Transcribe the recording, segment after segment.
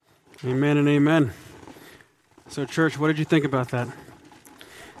Amen and amen. So, church, what did you think about that?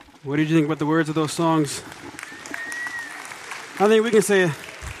 What did you think about the words of those songs? I think we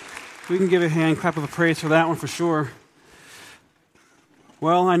can give a hand clap of praise for that one for sure.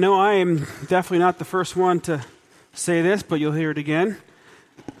 Well, I know I am definitely not the first one to say this, but you'll hear it again.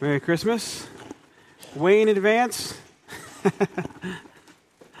 Merry Christmas. Way in advance.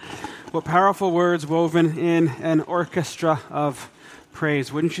 What powerful words woven in an orchestra of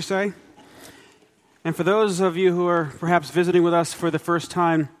praise, wouldn't you say? And for those of you who are perhaps visiting with us for the first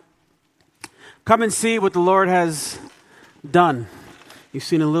time, come and see what the Lord has done. You've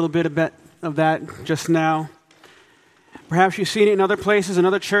seen a little bit of that just now. Perhaps you've seen it in other places, in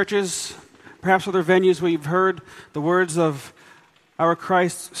other churches, perhaps other venues where you've heard the words of our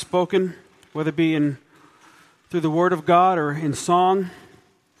Christ spoken, whether it be through the Word of God or in song.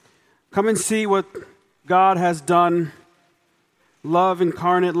 Come and see what God has done. Love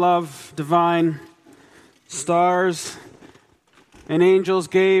incarnate, love divine. Stars and angels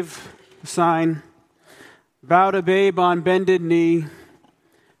gave the sign. Bowed a babe on bended knee,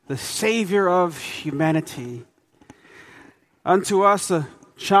 the Savior of humanity. Unto us a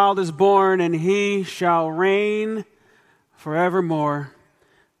child is born, and he shall reign forevermore.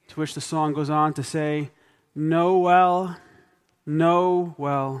 To which the song goes on to say, know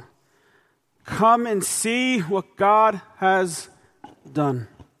well, come and see what God has done.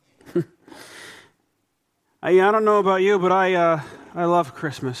 I don't know about you, but I love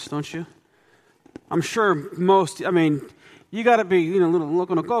Christmas, don't you? I'm sure you got to be a little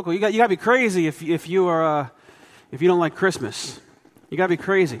loco no coco. You got to be crazy if you don't like Christmas. You got to be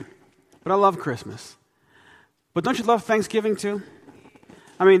crazy. But I love Christmas. But don't you love Thanksgiving too?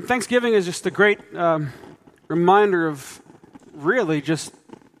 Thanksgiving is just a great reminder of really just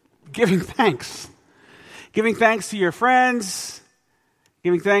giving thanks. Giving thanks to your friends,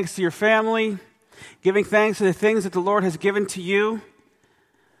 giving thanks to your family, giving thanks to the things that the Lord has given to you.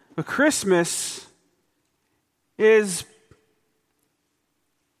 But Christmas is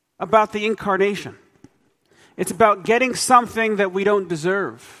about the incarnation. It's about getting something that we don't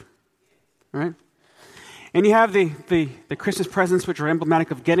deserve, right? And you have the Christmas presents, which are emblematic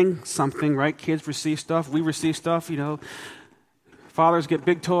of getting something, right? Kids receive stuff, we receive stuff, Fathers get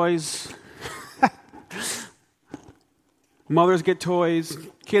big toys. Mothers get toys.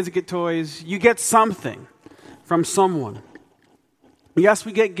 Kids get toys. You get something from someone. Yes,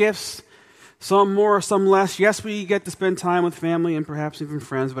 we get gifts, some more, some less. Yes, we get to spend time with family and perhaps even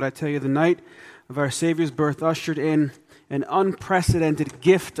friends. But I tell you, the night of our Savior's birth ushered in an unprecedented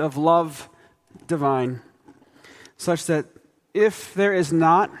gift of love divine, such that if there is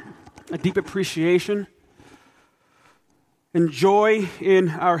not a deep appreciation and joy in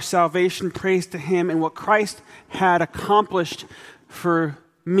our salvation, praise to Him and what Christ had accomplished for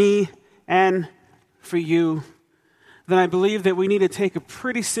me and for you, then I believe that we need to take a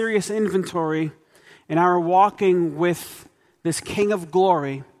pretty serious inventory in our walking with this King of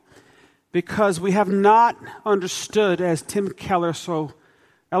Glory, because we have not understood, as Tim Keller so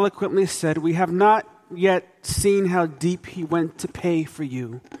eloquently said, we have not yet seen how deep He went to pay for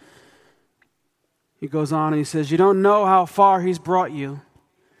you. He goes on and he says, you don't know how far He's brought you.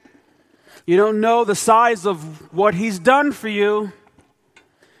 You don't know the size of what He's done for you.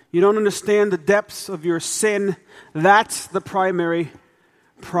 You don't understand the depths of your sin. That's the primary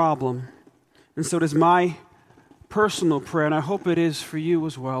problem. And so it is my personal prayer, and I hope it is for you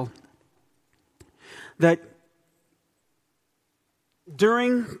as well, that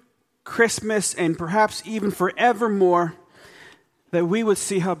during Christmas and perhaps even forevermore, that we would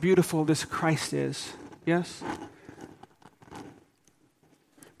see how beautiful this Christ is. Yes?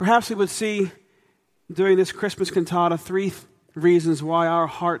 Perhaps we would see during this Christmas cantata 3 reasons why our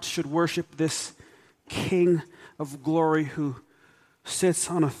hearts should worship this King of Glory who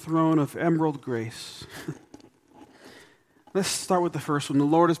sits on a throne of emerald grace. Let's start with the first one. The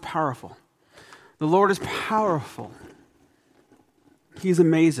Lord is powerful. The Lord is powerful. He's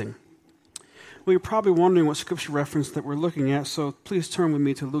amazing. Well, you're probably wondering what scripture reference that we're looking at, so please turn with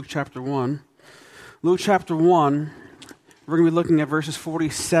me to Luke chapter 1. Luke chapter 1, we're going to be looking at verses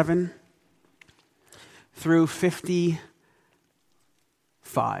 47 through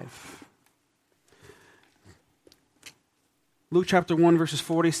 55. Luke chapter 1, verses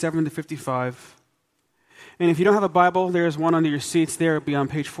 47 to 55. And if you don't have a Bible, there's one under your seats there. It'll be on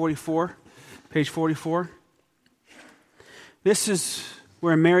page 44. Page 44. This is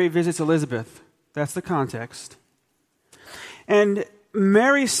where Mary visits Elizabeth. That's the context. And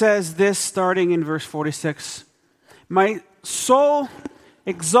Mary says this starting in verse 46. My soul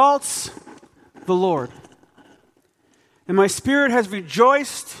exalts the Lord, and my spirit has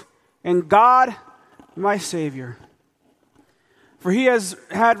rejoiced and God my Savior. For he has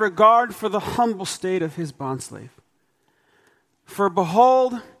had regard for the humble state of his bondslave. For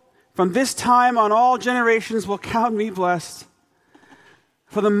behold, from this time on all generations will count me blessed.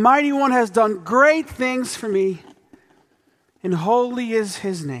 For the Mighty One has done great things for me, and holy is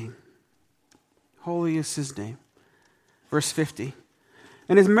his name. Holy is his name. Verse 50.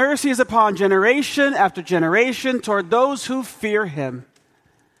 And his mercy is upon generation after generation toward those who fear him.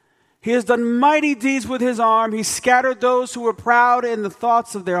 He has done mighty deeds with his arm. He scattered those who were proud in the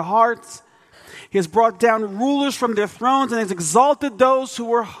thoughts of their hearts. He has brought down rulers from their thrones and has exalted those who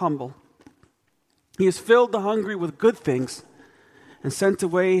were humble. He has filled the hungry with good things and sent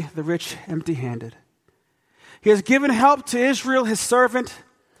away the rich empty-handed. He has given help to Israel, his servant,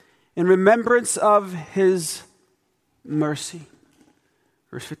 in remembrance of his mercy.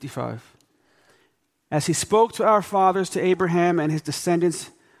 Verse 55. As he spoke to our fathers, to Abraham and his descendants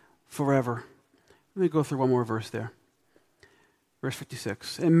forever. Let me go through one more verse there. Verse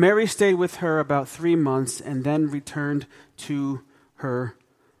 56. And Mary stayed with her about 3 months and then returned to her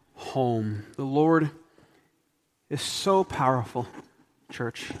home. The Lord is so powerful,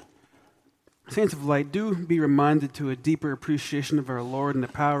 church. Saints of light, do be reminded to a deeper appreciation of our Lord and the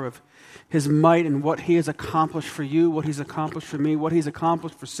power of his might and what he has accomplished for you, what he's accomplished for me, what he's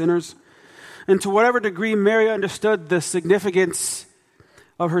accomplished for sinners. And to whatever degree Mary understood the significance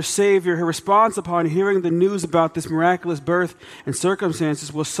of her Savior, her response upon hearing the news about this miraculous birth and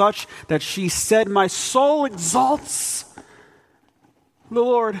circumstances was such that she said, "My soul exalts the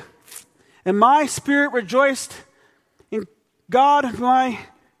Lord, and my spirit rejoiced in God my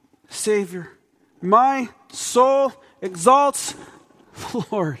Savior. My soul exalts the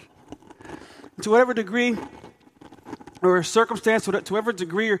Lord." To whatever degree or circumstance, to whatever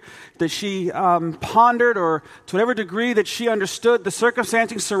degree that she pondered, or to whatever degree that she understood the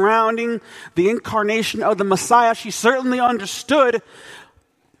circumstances surrounding the incarnation of the Messiah, she certainly understood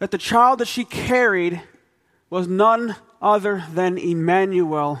that the child that she carried was none other than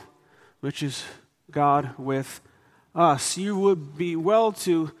Emmanuel, which is God with us. You would be well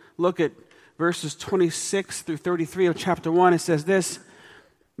to look at verses 26 through 33 of chapter 1. It says this.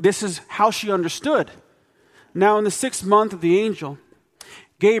 This is how she understood. Now in the 6th month of the angel,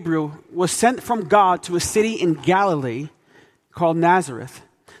 Gabriel was sent from God to a city in Galilee called Nazareth,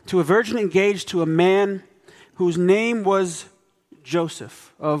 to a virgin engaged to a man whose name was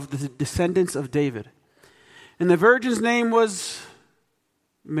Joseph, of the descendants of David. And the virgin's name was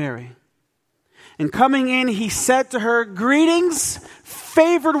Mary. And coming in, he said to her, "Greetings,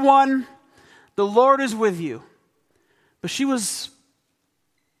 favored one, the Lord is with you." But she was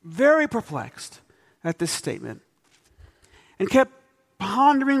very perplexed at this statement and kept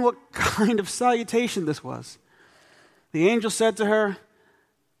pondering what kind of salutation this was. The angel said to her,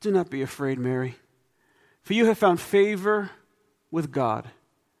 "Do not be afraid, Mary, for you have found favor with God.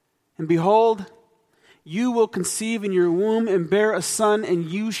 And behold, you will conceive in your womb and bear a son, and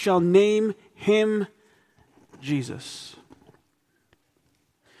you shall name him Jesus.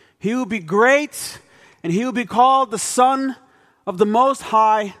 He will be great, and he will be called the Son of the Most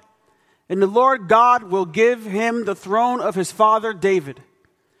High, and the Lord God will give him the throne of his father David,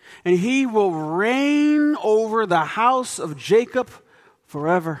 and he will reign over the house of Jacob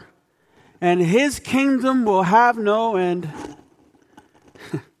forever, and his kingdom will have no end."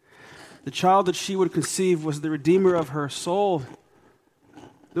 The child that she would conceive was the Redeemer of her soul.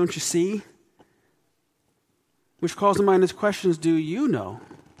 Don't you see? Which calls to mind this question is, do you know?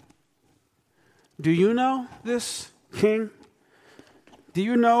 Do you know this King? Do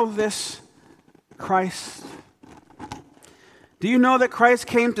you know this Christ? Do you know that Christ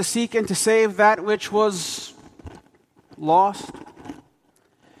came to seek and to save that which was lost?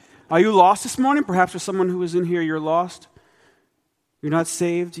 Are you lost this morning? Perhaps there's someone who is in here, you're lost. You're not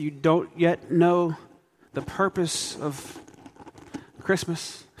saved. You don't yet know the purpose of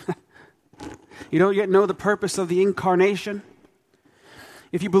Christmas. You don't yet know the purpose of the incarnation.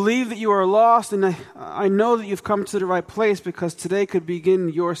 If you believe that you are lost, and I know that you've come to the right place, because today could begin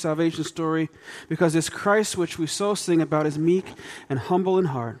your salvation story, because this Christ which we so sing about is meek and humble in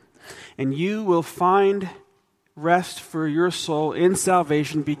heart. And you will find rest for your soul in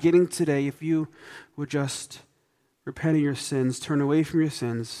salvation beginning today if you would just repent of your sins, turn away from your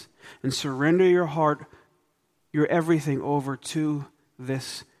sins, and surrender your heart, your everything over to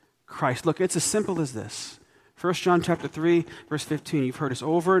this Christ. Look, it's as simple as this. 1 John chapter 3, verse 15. You've heard this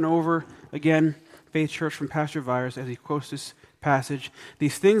over and over again, Faith Church, from Pastor Vyers as he quotes this passage.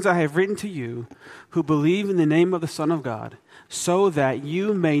 "These things I have written to you who believe in the name of the Son of God, so that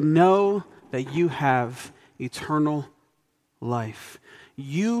you may know that you have eternal life."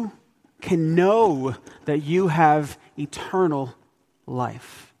 You can know that you have eternal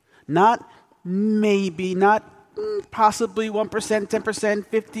life. Not maybe, not possibly 1%, 10%,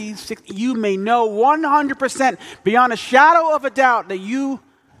 50, 60. You may know 100% beyond a shadow of a doubt that you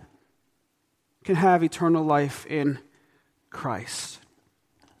can have eternal life in Christ.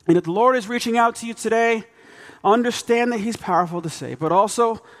 And if the Lord is reaching out to you today, understand that he's powerful to save, but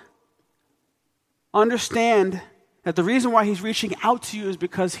also understand that the reason why he's reaching out to you is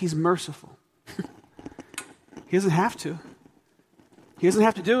because he's merciful. He doesn't have to. He doesn't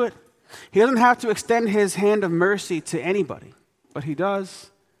have to do it. He doesn't have to extend his hand of mercy to anybody, but he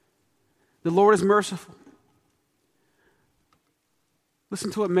does. The Lord is merciful.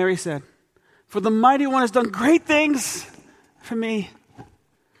 Listen to what Mary said. For the mighty one has done great things for me.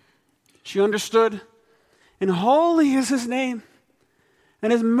 She understood, and holy is his name.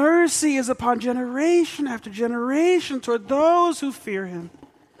 And his mercy is upon generation after generation toward those who fear him.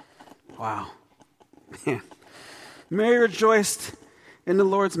 Wow. Man. Mary rejoiced in the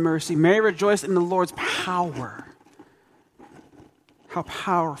Lord's mercy. Mary rejoiced in the Lord's power. How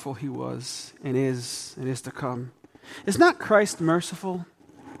powerful he was and is to come. Is not Christ merciful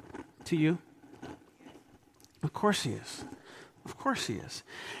to you? Of course he is. Of course he is.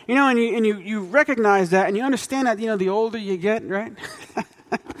 You know, and you recognize that, and you understand that, the older you get, right?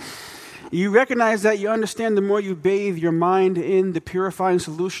 You recognize that, you understand the more you bathe your mind in the purifying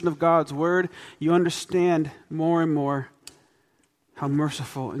solution of God's word, you understand more and more how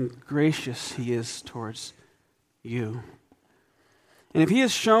merciful and gracious he is towards you. And if he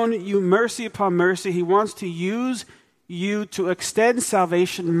has shown you mercy upon mercy, he wants to use you to extend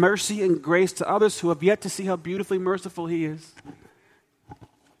salvation, mercy, and grace to others who have yet to see how beautifully merciful he is.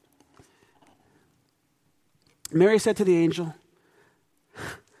 Mary said to the angel,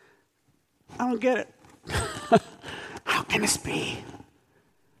 I don't get it. How can this be?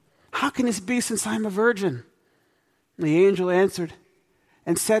 How can this be since I'm a virgin? And the angel answered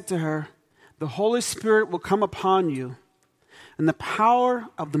and said to her, the Holy Spirit will come upon you, and the power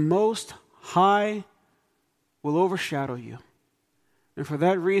of the Most High will overshadow you. And for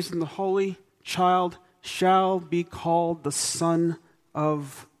that reason, the Holy Child shall be called the Son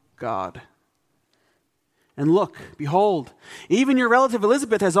of God. And look, behold, even your relative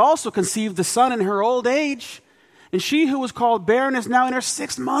Elizabeth has also conceived a son in her old age, and she who was called barren is now in her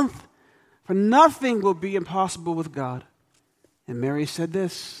 6th month, for nothing will be impossible with God. And Mary said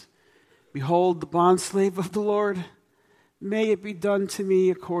this, behold, the bondslave of the Lord, may it be done to me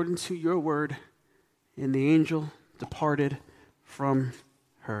according to your word. And the angel departed from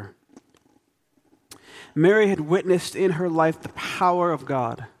her. Mary had witnessed in her life the power of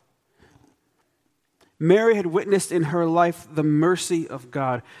God. Mary had witnessed in her life the mercy of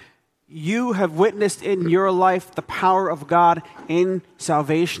God. You have witnessed in your life the power of God in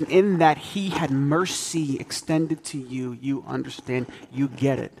salvation, in that he had mercy extended to you. You understand. You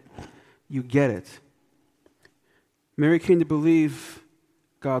get it. You get it. Mary came to believe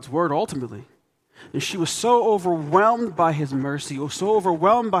God's word ultimately. And she was so overwhelmed by his mercy, so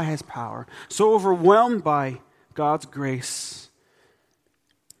overwhelmed by his power, so overwhelmed by God's grace.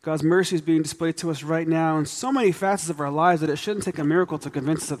 God's mercy is being displayed to us right now in so many facets of our lives that it shouldn't take a miracle to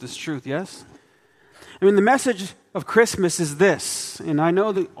convince us of this truth, yes? I mean, the message of Christmas is this, and I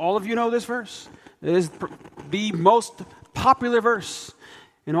know that all of you know this verse. It is the most popular verse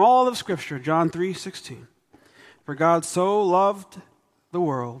in all of Scripture, John 3:16. For God so loved the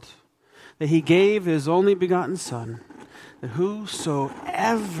world that he gave his only begotten Son, that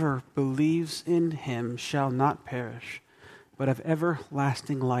whosoever believes in him shall not perish, but have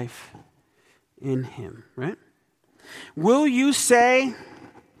everlasting life in him, right? Will you say,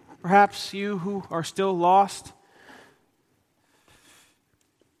 perhaps you who are still lost,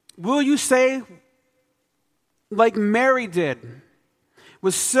 will you say, like Mary did,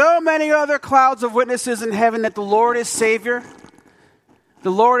 with so many other clouds of witnesses in heaven, that the Lord is Savior?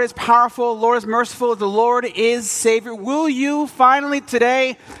 The Lord is powerful, the Lord is merciful, the Lord is Savior. Will you finally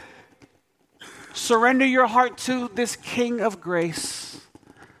today surrender your heart to this King of grace,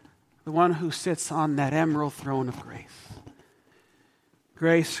 the one who sits on that emerald throne of grace?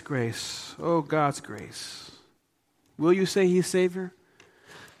 Grace, grace, oh God's grace. Will you say he's Savior?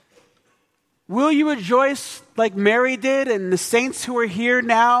 Will you rejoice like Mary did and the saints who are here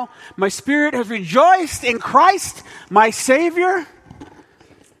now? My spirit has rejoiced in Christ, my Savior.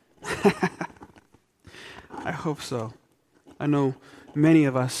 I hope so. I know many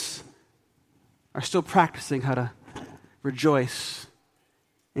of us are still practicing how to rejoice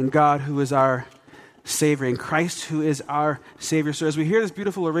in God, who is our Savior, in Christ who is our Savior. So as we hear this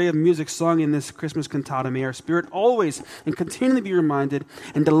beautiful array of music sung in this Christmas cantata, may our spirit always and continually be reminded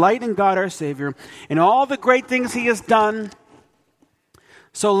and delight in God our Savior and all the great things he has done.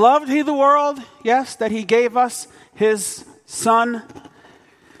 So loved he the world, yes, that he gave us his Son,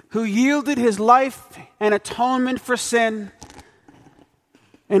 who yielded his life and atonement for sin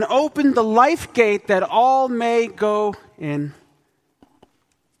and opened the life gate that all may go in.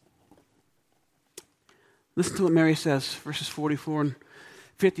 Listen to what Mary says, verses 55.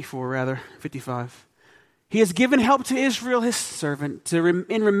 He has given help to Israel, his servant,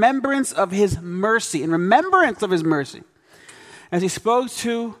 in remembrance of his mercy, as he spoke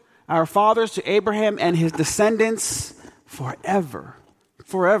to our fathers, to Abraham and his descendants forever.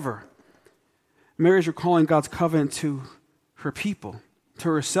 Mary is recalling God's covenant to her people, to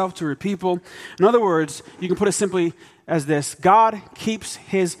herself, to her people. In other words, you can put it simply as this: God keeps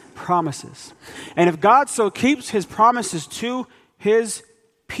his promises. And if God so keeps his promises to his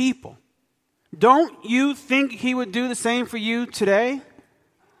people, don't you think he would do the same for you today?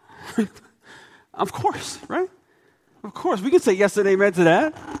 Of course, right? Of course. We can say yes and amen to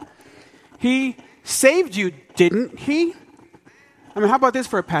that. He saved you, didn't he? I mean, how about this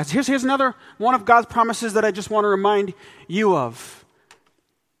for a passage? Here's another one of God's promises that I just want to remind you of.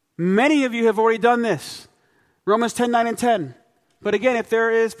 Many of you have already done this. Romans 10:9 and 10. But again, if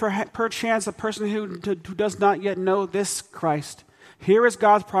there is perchance a person who does not yet know this Christ, here is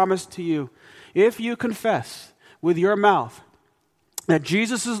God's promise to you. If you confess with your mouth that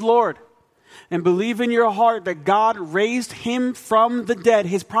Jesus is Lord and believe in your heart that God raised him from the dead,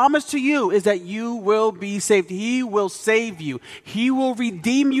 his promise to you is that you will be saved. He will save you. He will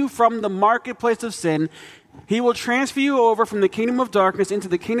redeem you from the marketplace of sin. He will transfer you over from the kingdom of darkness into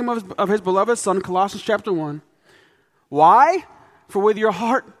the kingdom of his beloved Son, Colossians chapter 1. Why? For with your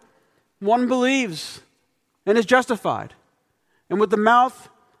heart one believes and is justified, and with the mouth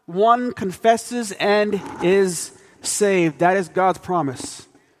one confesses and is saved. That is God's promise.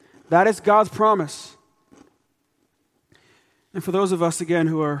 That is God's promise. And for those of us, again,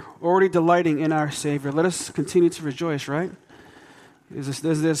 who are already delighting in our Savior, let us continue to rejoice, right?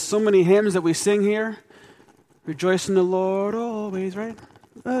 There's so many hymns that we sing here. Rejoice in the Lord always, right?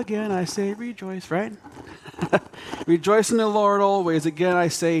 Again, I say rejoice, right? Rejoice in the Lord always. Again, I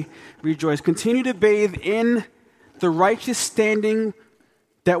say rejoice. Continue to bathe in the righteous standing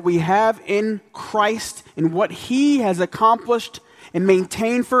that we have in Christ, in what he has accomplished and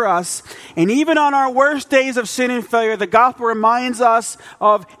maintained for us. And even on our worst days of sin and failure, the gospel reminds us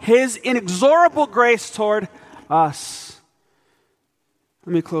of his inexorable grace toward us.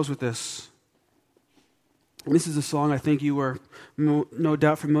 Let me close with this. And this is a song I think you are no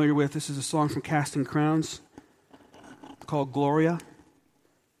doubt familiar with. This is a song from Casting Crowns called Gloria.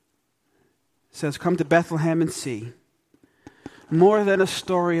 It says, come to Bethlehem and see. More than a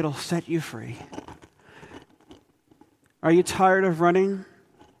story, it'll set you free. Are you tired of running?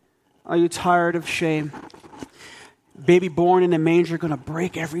 Are you tired of shame? Baby born in a manger going to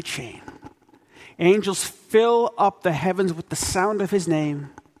break every chain. Angels fill up the heavens with the sound of his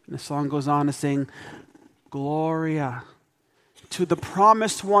name. And the song goes on to sing, Gloria, to the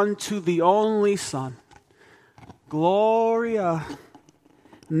promised one, to the only Son. Gloria.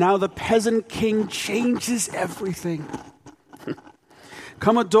 Now the peasant king changes everything.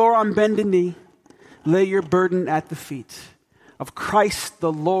 Come adore on bended knee. Lay your burden at the feet of Christ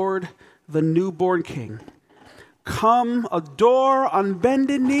the Lord, the newborn King. Come adore on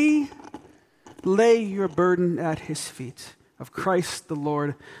bended knee. Lay your burden at his feet of Christ the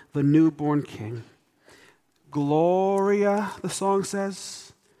Lord, the newborn King. Gloria, the song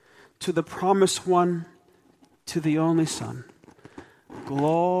says, to the promised one, to the only Son.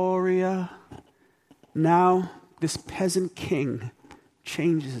 Gloria. Now this peasant king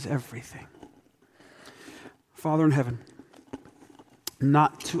changes everything. Father in heaven,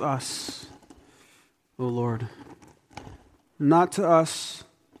 not to us, O Lord, not to us,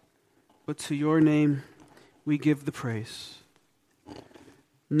 but to your name we give the praise.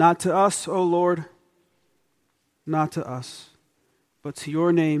 Not to us, O Lord, not to us, but to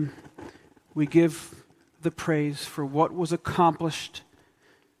your name we give the praise for what was accomplished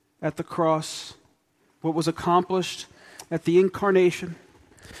at the cross, what was accomplished at the incarnation,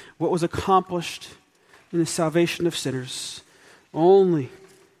 what was accomplished in the salvation of sinners. Only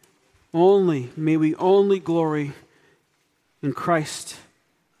may we only glory in Christ,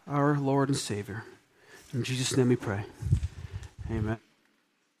 our Lord and Savior. In Jesus' name we pray. Amen.